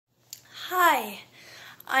Hi,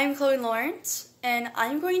 I'm Chloe Lawrence, and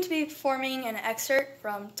I'm going to be performing an excerpt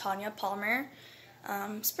from Tanya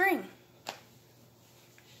Spring.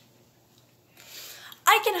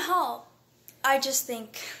 I can help. I just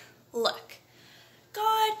think, look,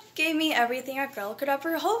 God gave me everything a girl could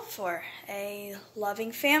ever hope for. A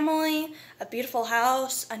loving family, a beautiful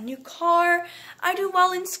house, a new car. I do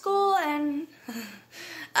well in school, and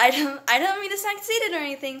I don't mean to sound conceited or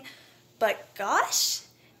anything, but gosh,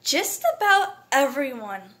 just about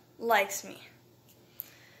everyone likes me.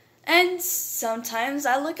 And sometimes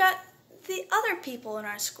I look at the other people in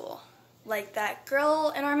our school, like that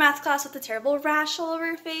girl in our math class with the terrible rash all over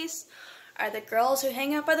her face, or the girls who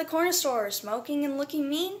hang out by the corner store smoking and looking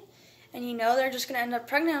mean, and you know they're just going to end up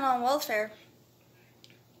pregnant on welfare.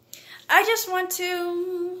 I just want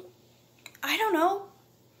to,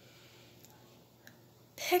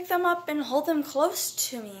 pick them up and hold them close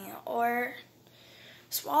to me, or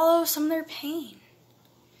swallow some of their pain.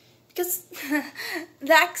 Because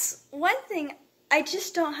that's one thing I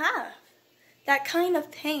just don't have. That kind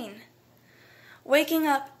of pain. Waking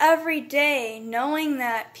up every day knowing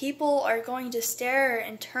that people are going to stare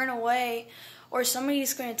and turn away, or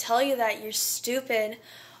somebody's going to tell you that you're stupid,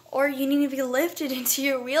 or you need to be lifted into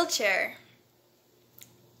your wheelchair.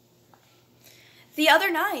 The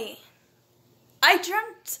other night, I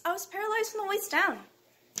dreamt I was paralyzed from the waist down.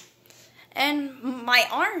 And my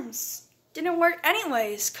arms didn't work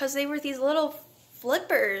anyways because they were these little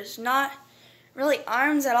flippers, not really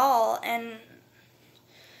arms at all. And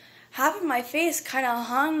half of my face kind of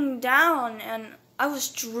hung down, and I was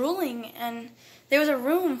drooling, and there was a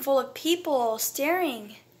room full of people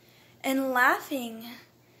staring and laughing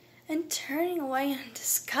and turning away in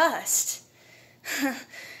disgust.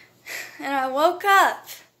 And I woke up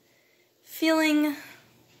feeling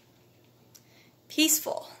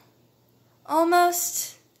peaceful.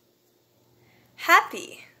 Almost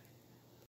happy.